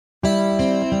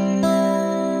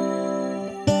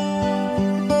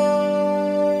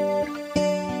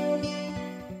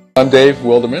I'm Dave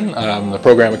Wilderman. I'm the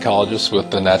program ecologist with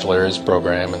the Natural Areas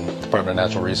Program in the Department of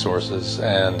Natural Resources,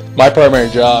 and my primary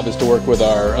job is to work with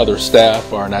our other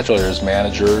staff, our natural areas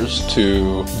managers,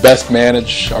 to best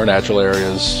manage our natural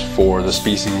areas for the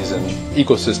species and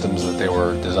ecosystems that they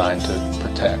were designed to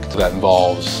protect. That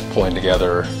involves pulling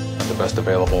together the best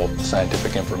available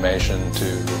scientific information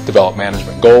to develop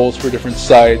management goals for different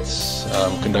sites,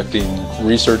 conducting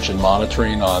research and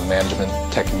monitoring on management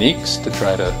techniques to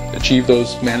try to achieve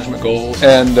those management goals,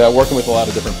 and working with a lot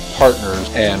of different partners.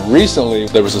 And recently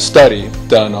there was a study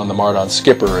done on the Mardon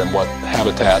skipper and what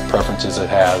habitat preferences it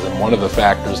has, and one of the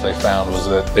factors they found was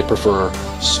that they prefer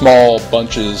small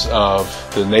bunches of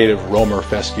the native Romer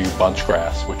fescue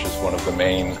bunchgrass, which is one of the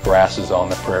main grasses on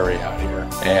the prairie out here.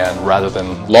 And rather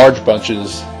than large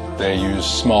bunches, they use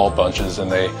small bunches,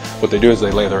 and what they do is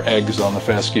they lay their eggs on the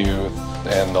fescue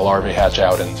and the larvae hatch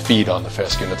out and feed on the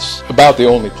fescue, and it's about the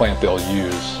only plant they'll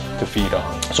use to feed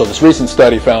on. So this recent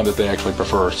study found that they actually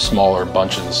prefer smaller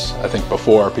bunches. I think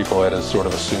before people had sort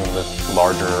of assumed that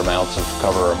larger amounts of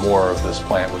cover or more of this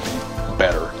plant would be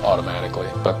better automatically,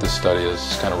 but this study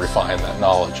has kind of refined that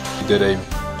knowledge. We did a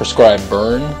prescribed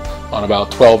burn on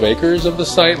about 12 acres of the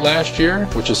site last year,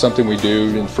 which is something we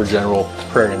do for general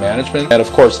prairie management. And of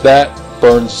course that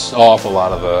burns off a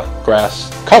lot of the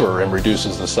grass cover and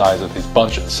reduces the size of these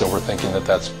bunches. So we're thinking that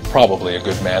that's probably a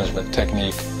good management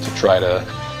technique to try to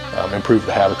improve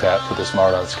the habitat for this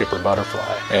Mardon skipper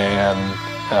butterfly. And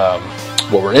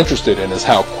what we're interested in is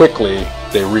how quickly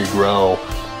they regrow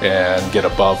and get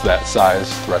above that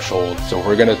size threshold. So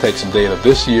we're going to take some data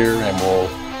this year, and we'll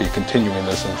be continuing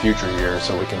this in future years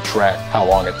so we can track how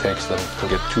long it takes them to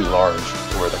get too large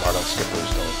to where the Mardon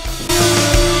skippers don't.